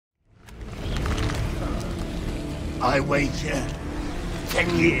I wager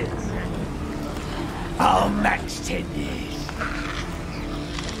 10 years. I'll max 10 years.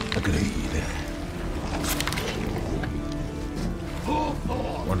 Agreed.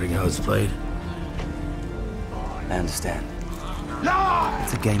 Wondering how it's played? I understand. Lie!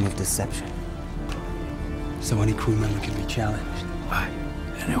 It's a game of deception. So any crew member can be challenged. By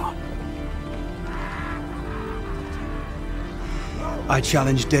anyone. I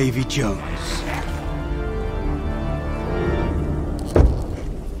challenge Davy Jones.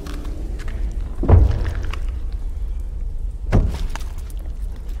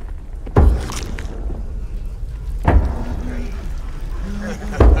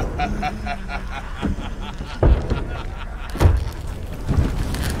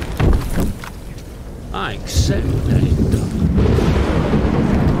 I accept that.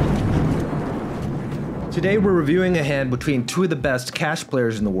 Today we're reviewing a hand between two of the best cash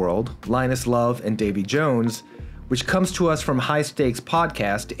players in the world, LLinusLLove and Davy Jones, which comes to us from high-stakes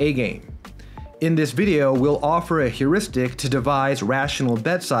podcast A-Game. In this video, we'll offer a heuristic to devise rational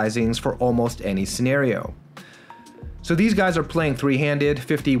bet sizings for almost any scenario. So these guys are playing three-handed,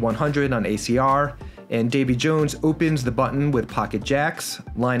 50-100 on ACR, and Davy Jones opens the button with pocket jacks,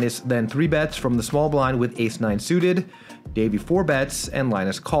 Linus then 3 bets from the small blind with ace-9 suited, Davy 4 bets, and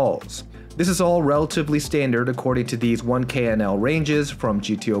Linus calls. This is all relatively standard according to these 1K and L ranges from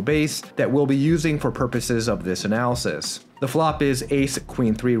GTO base that we'll be using for purposes of this analysis. The flop is ace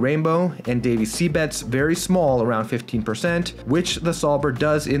queen 3 rainbow, and Davy c-bets very small around 15%, which the solver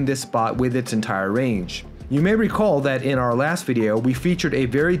does in this spot with its entire range. You may recall that in our last video we featured a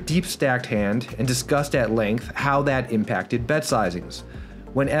very deep stacked hand and discussed at length how that impacted bet sizings.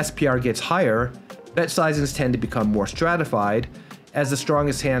 When SPR gets higher, bet sizings tend to become more stratified, as the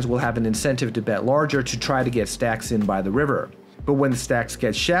strongest hands will have an incentive to bet larger to try to get stacks in by the river. But when the stacks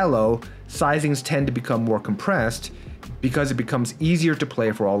get shallow, sizings tend to become more compressed because it becomes easier to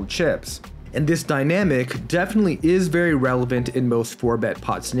play for all the chips. And this dynamic definitely is very relevant in most 4-bet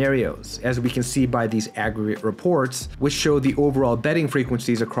pot scenarios, as we can see by these aggregate reports, which show the overall betting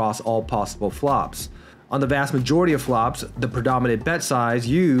frequencies across all possible flops. On the vast majority of flops, the predominant bet size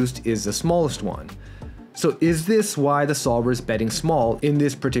used is the smallest one. So is this why the solver is betting small in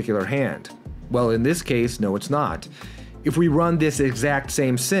this particular hand? Well, in this case, no, it's not. If we run this exact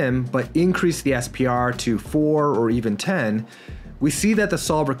same sim, but increase the SPR to 4 or even 10, we see that the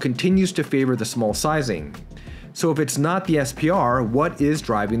solver continues to favor the small sizing. So if it's not the SPR, what is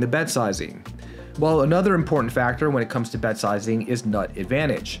driving the bet sizing? Well, another important factor when it comes to bet sizing is nut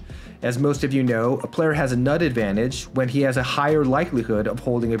advantage. As most of you know, a player has a nut advantage when he has a higher likelihood of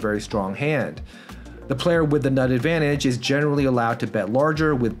holding a very strong hand. The player with the nut advantage is generally allowed to bet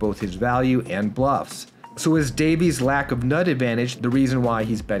larger with both his value and bluffs. So is Davy's lack of nut advantage the reason why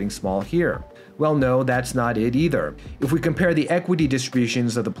he's betting small here? Well, no, that's not it either. If we compare the equity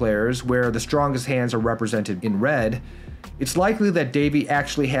distributions of the players, where the strongest hands are represented in red, it's likely that Davy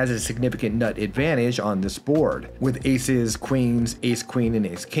actually has a significant nut advantage on this board, with aces, queens, ace-queen, and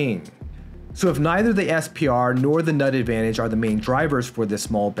ace-king. So if neither the SPR nor the nut advantage are the main drivers for this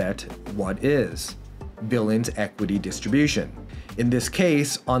small bet, what is? Villain's equity distribution. In this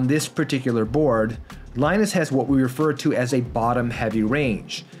case, on this particular board, Linus has what we refer to as a bottom-heavy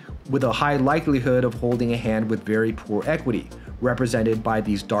range, with a high likelihood of holding a hand with very poor equity, represented by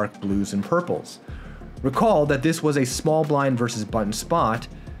these dark blues and purples. Recall that this was a small blind versus button spot,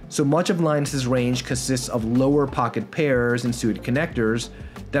 so much of Linus's range consists of lower pocket pairs and suited connectors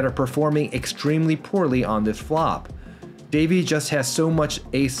that are performing extremely poorly on this flop. Davy just has so much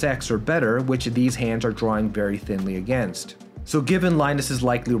ace-x or better, which these hands are drawing very thinly against. So given Linus's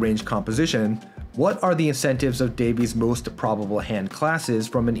likely range composition, what are the incentives of Davy's most probable hand classes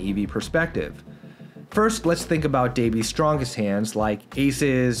from an EV perspective? First, let's think about Davy's strongest hands like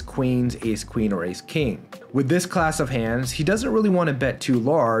aces, queens, ace-queen, or ace-king. With this class of hands, he doesn't really want to bet too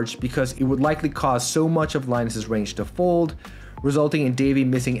large because it would likely cause so much of Linus's range to fold, resulting in Davy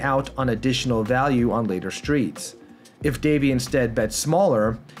missing out on additional value on later streets. If Davy instead bets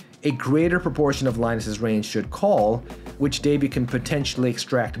smaller, a greater proportion of Linus's range should call, which Davy can potentially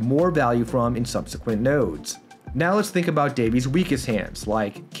extract more value from in subsequent nodes. Now let's think about Davy's weakest hands,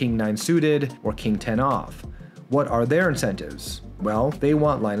 like King 9 suited or King 10 off. What are their incentives? Well, they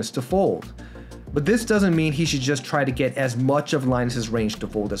want Linus to fold. But this doesn't mean he should just try to get as much of Linus's range to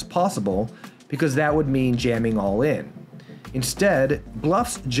fold as possible, because that would mean jamming all in. Instead,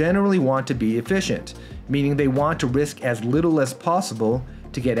 bluffs generally want to be efficient, meaning they want to risk as little as possible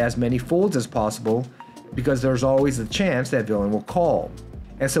to get as many folds as possible, because there's always the chance that villain will call.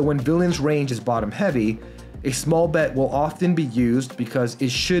 And so when villain's range is bottom heavy, a small bet will often be used because it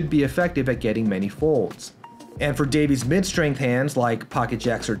should be effective at getting many folds. And for Davy's mid-strength hands like pocket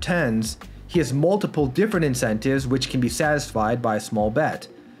jacks or 10s, he has multiple different incentives which can be satisfied by a small bet.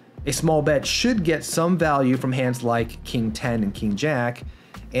 A small bet should get some value from hands like King 10 and King Jack,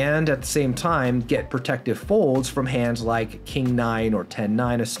 and at the same time get protective folds from hands like King 9 or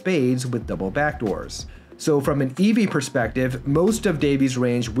 10-9 of spades with double backdoors. So from an EV perspective, most of Davy's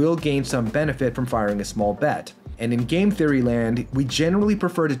range will gain some benefit from firing a small bet. And in game theory land, we generally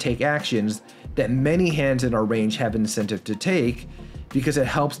prefer to take actions that many hands in our range have an incentive to take because it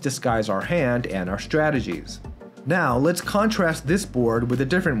helps disguise our hand and our strategies. Now let's contrast this board with a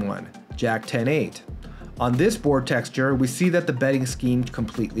different one, Jack 10-8. On this board texture, we see that the betting scheme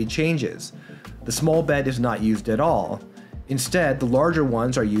completely changes. The small bet is not used at all. Instead, the larger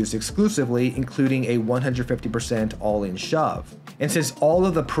ones are used exclusively, including a 150% all-in shove. And since all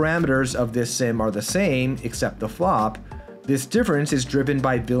of the parameters of this sim are the same except the flop, this difference is driven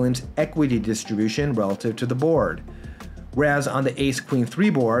by villain's equity distribution relative to the board. Whereas on the Ace Queen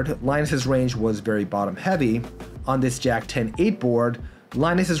 3 board, Linus's range was very bottom heavy, on this Jack 10-8 board,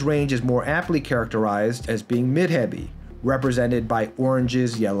 Linus's range is more aptly characterized as being mid-heavy, represented by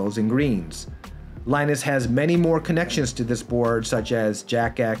oranges, yellows, and greens. Linus has many more connections to this board such as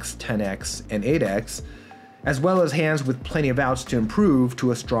Jack X, 10X, and 8X, as well as hands with plenty of outs to improve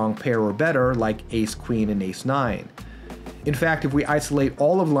to a strong pair or better like Ace Queen and Ace 9. In fact, if we isolate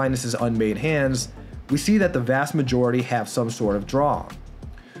all of Linus's unmade hands, we see that the vast majority have some sort of draw.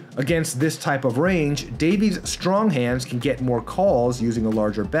 Against this type of range, Davy's strong hands can get more calls using a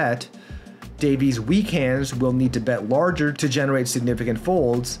larger bet. Davy's weak hands will need to bet larger to generate significant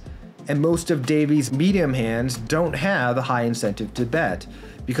folds, and most of Davy's medium hands don't have a high incentive to bet,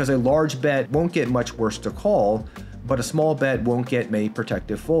 because a large bet won't get much worse to call, but a small bet won't get many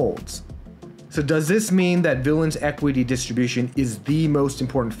protective folds. So does this mean that villain's equity distribution is the most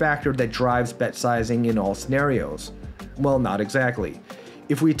important factor that drives bet sizing in all scenarios? Well, not exactly.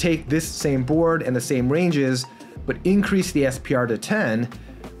 If we take this same board and the same ranges, but increase the SPR to 10,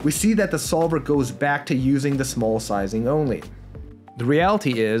 we see that the solver goes back to using the small sizing only. The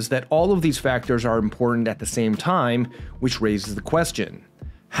reality is that all of these factors are important at the same time, which raises the question: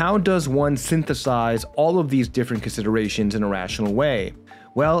 how does one synthesize all of these different considerations in a rational way?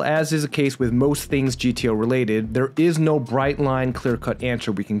 Well, as is the case with most things GTO related, there is no bright line, clear-cut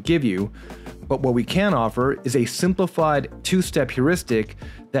answer we can give you, but what we can offer is a simplified two-step heuristic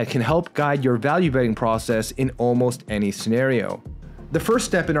that can help guide your value betting process in almost any scenario. The first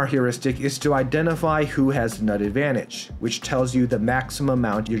step in our heuristic is to identify who has the nut advantage, which tells you the maximum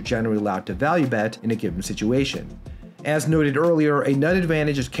amount you're generally allowed to value bet in a given situation. As noted earlier, a nut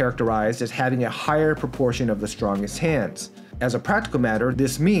advantage is characterized as having a higher proportion of the strongest hands. As a practical matter,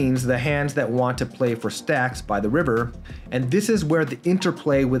 this means the hands that want to play for stacks by the river, and this is where the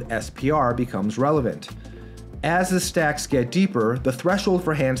interplay with SPR becomes relevant. As the stacks get deeper, the threshold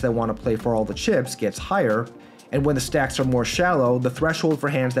for hands that want to play for all the chips gets higher, and when the stacks are more shallow, the threshold for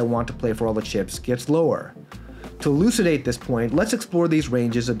hands that want to play for all the chips gets lower. To elucidate this point, let's explore these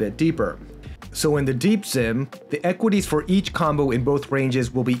ranges a bit deeper. So in the deep sim, the equities for each combo in both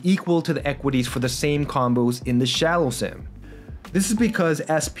ranges will be equal to the equities for the same combos in the shallow sim. This is because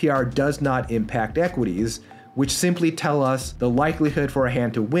SPR does not impact equities, which simply tell us the likelihood for a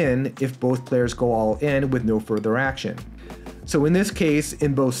hand to win if both players go all in with no further action. So in this case,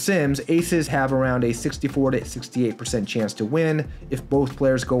 in both sims, aces have around a 64 to 68% chance to win if both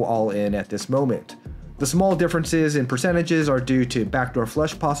players go all in at this moment. The small differences in percentages are due to backdoor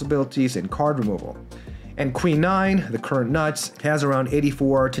flush possibilities and card removal. And Queen 9, the current nuts, has around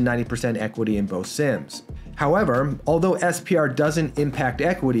 84 to 90% equity in both sims. However, although SPR doesn't impact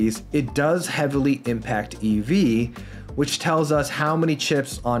equities, it does heavily impact EV, which tells us how many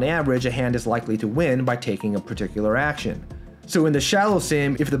chips on average a hand is likely to win by taking a particular action. So in the shallow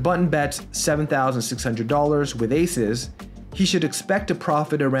sim, if the button bets $7,600 with aces, he should expect to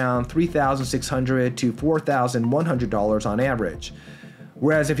profit around $3,600 to $4,100 on average.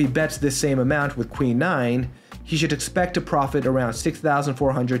 Whereas if he bets this same amount with Queen 9, he should expect to profit around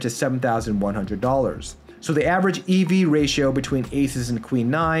 $6,400 to $7,100. So the average EV ratio between aces and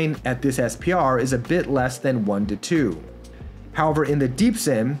Queen 9 at this SPR is a bit less than 1 to 2. However, in the deep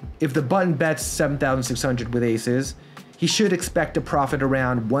sim, if the button bets $7,600 with aces, he should expect to profit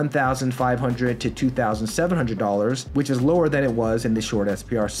around $1,500 to $2,700, which is lower than it was in the short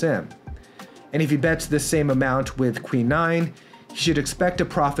SPR sim. And if he bets this same amount with Queen 9, he should expect to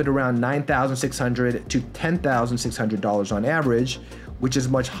profit around $9,600 to $10,600 on average, which is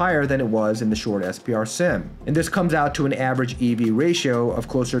much higher than it was in the short SPR sim. And this comes out to an average EV ratio of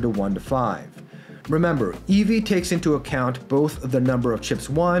closer to 1 to 5. Remember, EV takes into account both the number of chips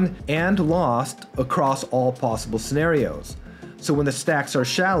won and lost across all possible scenarios. So when the stacks are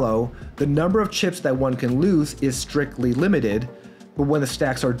shallow, the number of chips that one can lose is strictly limited, but when the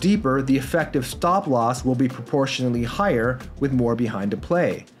stacks are deeper, the effective stop loss will be proportionally higher with more behind to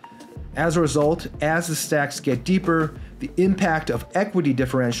play. As a result, as the stacks get deeper, the impact of equity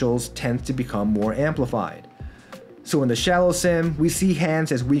differentials tends to become more amplified. So in the shallow sim, we see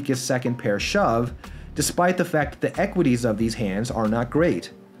hands as weak as second pair shove, despite the fact that the equities of these hands are not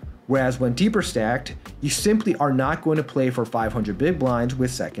great. Whereas when deeper stacked, you simply are not going to play for 500 big blinds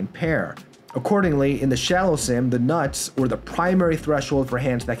with second pair. Accordingly, in the shallow sim, the nuts, or the primary threshold for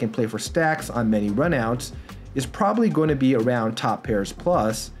hands that can play for stacks on many runouts, is probably going to be around top pairs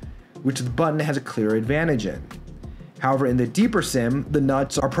plus, which the button has a clear advantage in. However, in the deeper sim, the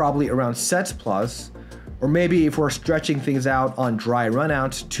nuts are probably around sets plus, or maybe if we're stretching things out on dry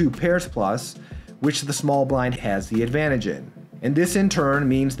runouts, 2 pairs plus, which the small blind has the advantage in. And this in turn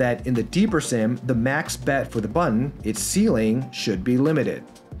means that in the deeper sim, the max bet for the button, its ceiling, should be limited.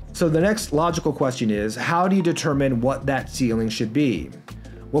 So the next logical question is, how do you determine what that ceiling should be?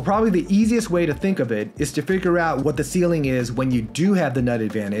 Well, probably the easiest way to think of it is to figure out what the ceiling is when you do have the nut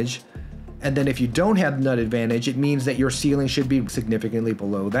advantage, and then if you don't have the nut advantage, it means that your ceiling should be significantly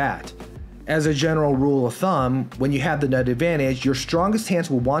below that. As a general rule of thumb, when you have the nut advantage, your strongest hands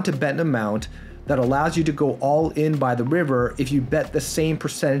will want to bet an amount that allows you to go all in by the river if you bet the same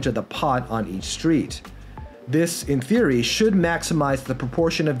percentage of the pot on each street. This, in theory, should maximize the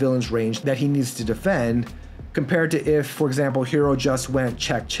proportion of villain's range that he needs to defend, compared to if, for example, hero just went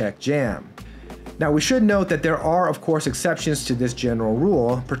check, check, jam. Now we should note that there are of course exceptions to this general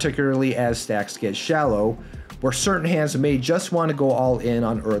rule, particularly as stacks get shallow, where certain hands may just want to go all in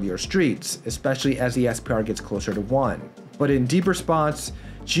on earlier streets, especially as the SPR gets closer to 1. But in deeper spots,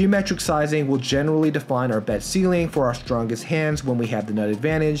 geometric sizing will generally define our bet ceiling for our strongest hands when we have the nut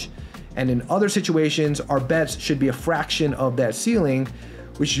advantage, and in other situations, our bets should be a fraction of that ceiling,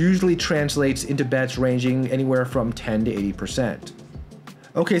 which usually translates into bets ranging anywhere from 10 to 80%.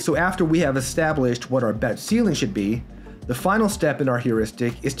 Okay, so after we have established what our bet ceiling should be, the final step in our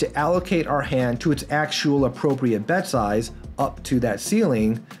heuristic is to allocate our hand to its actual appropriate bet size up to that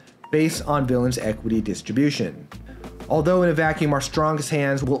ceiling based on villain's equity distribution. Although in a vacuum our strongest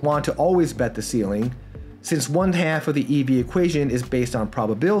hands will want to always bet the ceiling, since one half of the EV equation is based on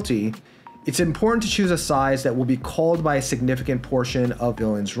probability, it's important to choose a size that will be called by a significant portion of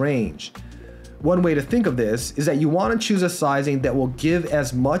villain's range. One way to think of this is that you want to choose a sizing that will give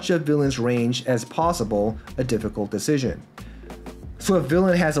as much of villain's range as possible a difficult decision. So if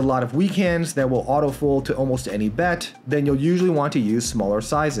villain has a lot of weak hands that will autofold to almost any bet, then you'll usually want to use smaller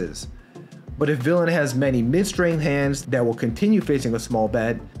sizes. But if villain has many mid-strength hands that will continue facing a small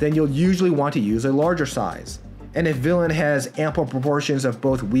bet, then you'll usually want to use a larger size. And if villain has ample proportions of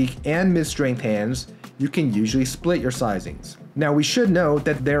both weak and mid-strength hands, you can usually split your sizings. Now we should note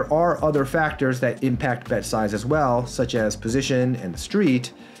that there are other factors that impact bet size as well, such as position and the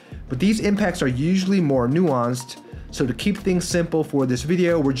street, but these impacts are usually more nuanced, so to keep things simple for this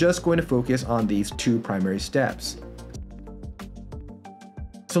video, we're just going to focus on these 2 primary steps.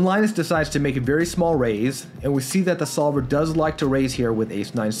 So Linus decides to make a very small raise, and we see that the solver does like to raise here with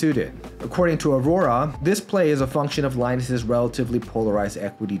ace-9 suited. According to Aurora, this play is a function of Linus's relatively polarized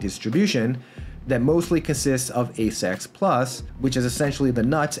equity distribution that mostly consists of ace-x plus, which is essentially the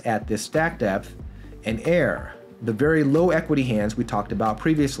nuts at this stack depth, and air, the very low equity hands we talked about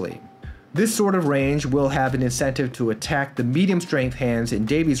previously. This sort of range will have an incentive to attack the medium strength hands in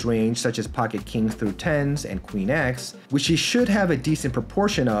Davy's range, such as pocket kings through 10s and queen x, which he should have a decent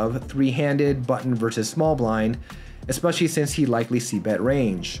proportion of three-handed button versus small blind, especially since he likely c-bet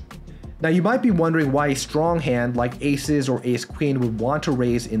range. Now you might be wondering why a strong hand like aces or ace queen would want to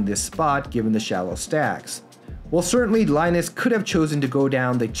raise in this spot given the shallow stacks. Well, certainly Linus could have chosen to go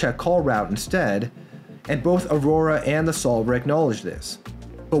down the check call route instead, and both Aurora and the solver acknowledge this.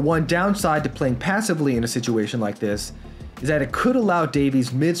 But one downside to playing passively in a situation like this is that it could allow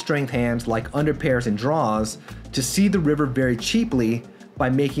Davy's mid-strength hands like underpairs and draws to see the river very cheaply by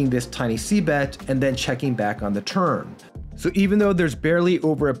making this tiny c-bet and then checking back on the turn. So even though there's barely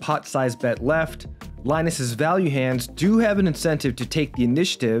over a pot size bet left, Linus's value hands do have an incentive to take the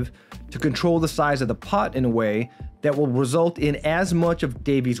initiative to control the size of the pot in a way that will result in as much of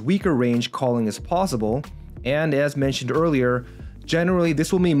Davy's weaker range calling as possible, and as mentioned earlier, generally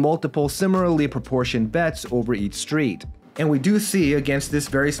this will mean multiple similarly proportioned bets over each street. And we do see against this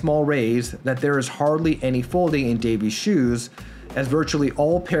very small raise that there is hardly any folding in Davy's shoes, as virtually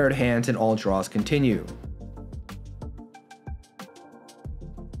all paired hands and all draws continue.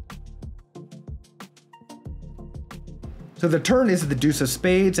 So the turn is the deuce of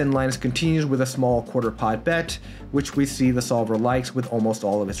spades, and Linus continues with a small quarter pot bet, which we see the solver likes with almost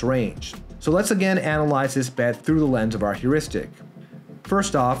all of its range. So let's again analyze this bet through the lens of our heuristic.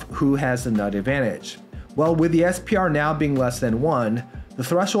 First off, who has the nut advantage? Well, with the SPR now being less than 1, the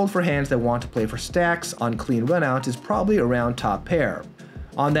threshold for hands that want to play for stacks on clean runouts is probably around top pair.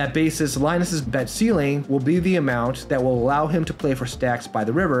 On that basis, Linus's bet ceiling will be the amount that will allow him to play for stacks by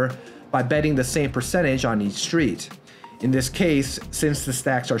the river by betting the same percentage on each street. In this case, since the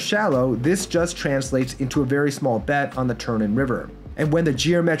stacks are shallow, this just translates into a very small bet on the turn and river. And when the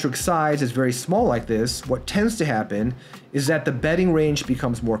geometric size is very small like this, what tends to happen is that the betting range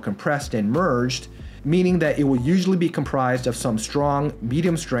becomes more compressed and merged, meaning that it will usually be comprised of some strong,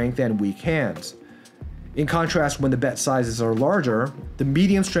 medium strength, and weak hands. In contrast, when the bet sizes are larger, the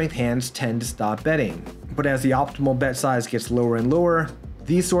medium strength hands tend to stop betting. But as the optimal bet size gets lower and lower,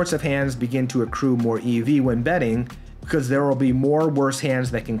 these sorts of hands begin to accrue more EV when betting, because there will be more worse hands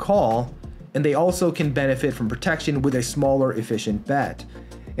that can call, and they also can benefit from protection with a smaller efficient bet.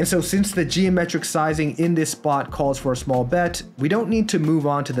 And so since the geometric sizing in this spot calls for a small bet, we don't need to move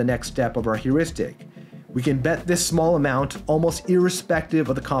on to the next step of our heuristic. We can bet this small amount almost irrespective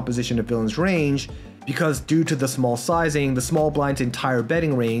of the composition of villain's range, because due to the small sizing, the small blind's entire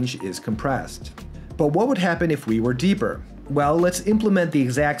betting range is compressed. But what would happen if we were deeper? Well, let's implement the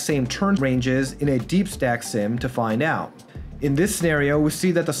exact same turn ranges in a deep stack sim to find out. In this scenario, we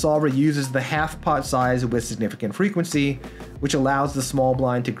see that the solver uses the half pot size with significant frequency, which allows the small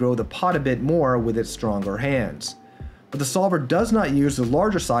blind to grow the pot a bit more with its stronger hands. But the solver does not use the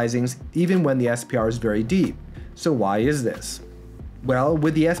larger sizings even when the SPR is very deep. So why is this? Well,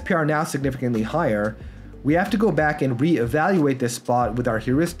 with the SPR now significantly higher, we have to go back and re-evaluate this spot with our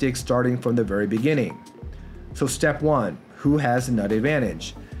heuristic starting from the very beginning. So step 1, who has the nut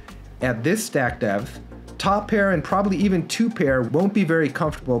advantage? At this stack depth, top pair and probably even 2 pair won't be very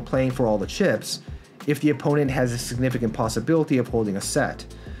comfortable playing for all the chips if the opponent has a significant possibility of holding a set.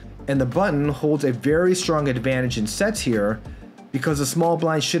 And the button holds a very strong advantage in sets here because the small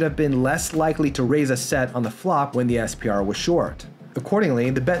blind should have been less likely to raise a set on the flop when the SPR was short. Accordingly,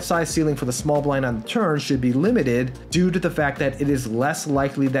 the bet size ceiling for the small blind on the turn should be limited due to the fact that it is less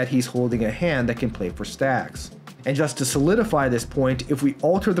likely that he's holding a hand that can play for stacks. And just to solidify this point, if we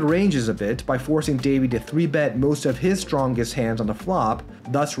alter the ranges a bit by forcing Davy to 3-bet most of his strongest hands on the flop,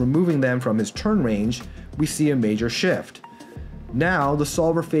 thus removing them from his turn range, we see a major shift. Now, the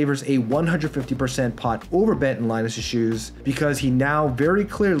solver favors a 150% pot overbet in Linus's shoes because he now very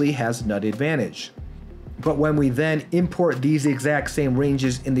clearly has nut advantage. But when we then import these exact same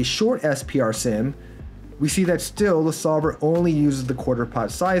ranges in the short SPR sim, we see that still the solver only uses the quarter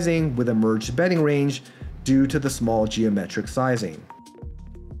pot sizing with a merged betting range due to the small geometric sizing.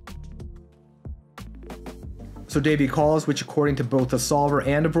 So Davy calls, which according to both the solver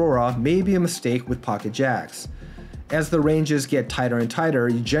and Aurora may be a mistake with pocket jacks. As the ranges get tighter and tighter,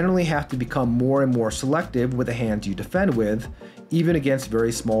 you generally have to become more and more selective with the hands you defend with, even against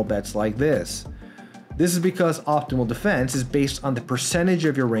very small bets like this. This is because optimal defense is based on the percentage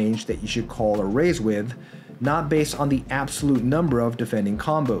of your range that you should call or raise with, not based on the absolute number of defending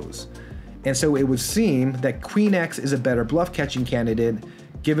combos. And so it would seem that Queen X is a better bluff catching candidate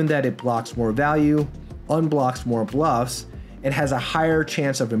given that it blocks more value, unblocks more bluffs, and has a higher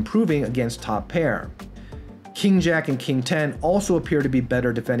chance of improving against top pair. King Jack and King 10 also appear to be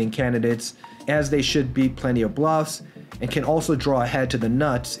better defending candidates as they should beat plenty of bluffs and can also draw ahead to the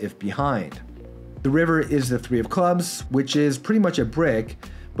nuts if behind. The river is the 3 of clubs, which is pretty much a brick,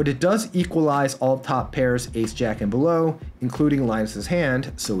 but it does equalize all top pairs ace jack and below, including Linus's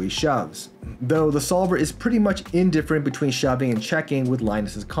hand, so he shoves. Though the solver is pretty much indifferent between shoving and checking with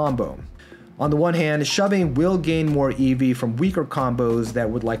Linus's combo. On the one hand, shoving will gain more EV from weaker combos that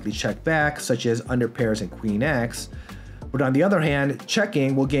would likely check back, such as under pairs and Queen X, but on the other hand,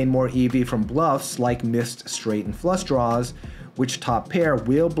 checking will gain more EV from bluffs like missed straight and flush draws, which top pair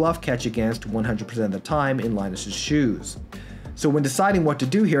will bluff catch against 100% of the time in Linus's shoes. So when deciding what to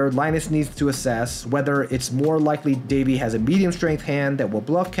do here, Linus needs to assess whether it's more likely Davy has a medium strength hand that will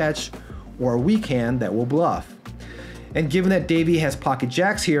bluff catch or a weak hand that will bluff. And given that Davy has pocket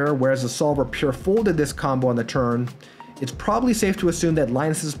jacks here, whereas the solver pure folded this combo on the turn, it's probably safe to assume that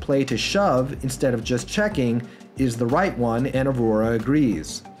Linus's play to shove instead of just checking is the right one, and Aurora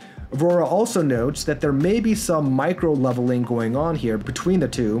agrees. Aurora also notes that there may be some micro leveling going on here between the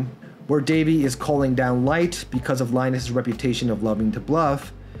two, where Davy is calling down light because of Linus' reputation of loving to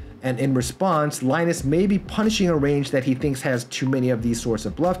bluff, and in response, Linus may be punishing a range that he thinks has too many of these sorts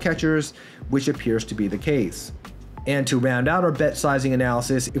of bluff catchers, which appears to be the case. And to round out our bet sizing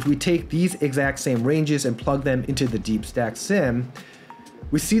analysis, if we take these exact same ranges and plug them into the deep stack sim,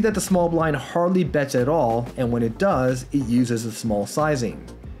 we see that the small blind hardly bets at all, and when it does, it uses a small sizing.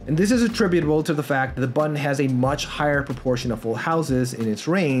 And this is attributable to the fact that the button has a much higher proportion of full houses in its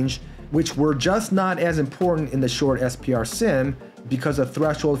range, which were just not as important in the short SPR sim because the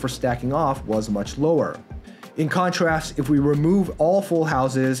threshold for stacking off was much lower. In contrast, if we remove all full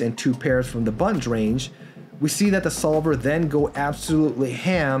houses and 2 pairs from the button's range, we see that the solver then go absolutely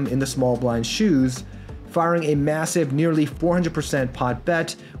ham in the small blind shoes, firing a massive nearly 400% pot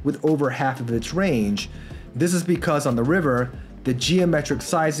bet with over half of its range. This is because on the river, the geometric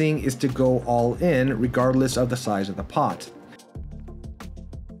sizing is to go all in regardless of the size of the pot.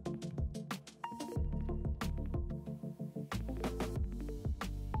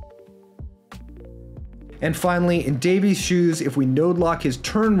 And finally, in Davy's shoes, if we node lock his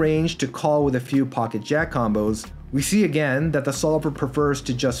turn range to call with a few pocket jack combos, we see again that the solver prefers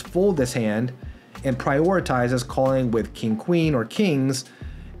to just fold this hand and prioritizes calling with king queen or kings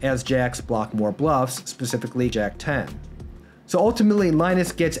as jacks block more bluffs, specifically jack 10. So ultimately,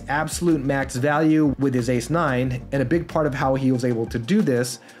 Linus gets absolute max value with his ace 9, and a big part of how he was able to do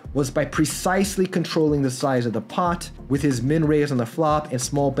this was by precisely controlling the size of the pot with his min raise on the flop and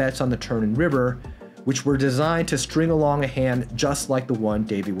small bets on the turn and river, which were designed to string along a hand just like the one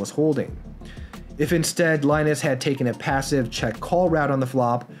Davy was holding. If instead Linus had taken a passive check call route on the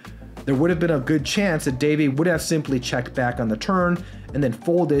flop, there would have been a good chance that Davy would have simply checked back on the turn and then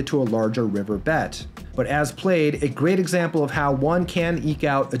folded to a larger river bet. But as played, a great example of how one can eke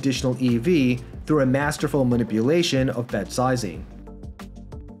out additional EV through a masterful manipulation of bet sizing.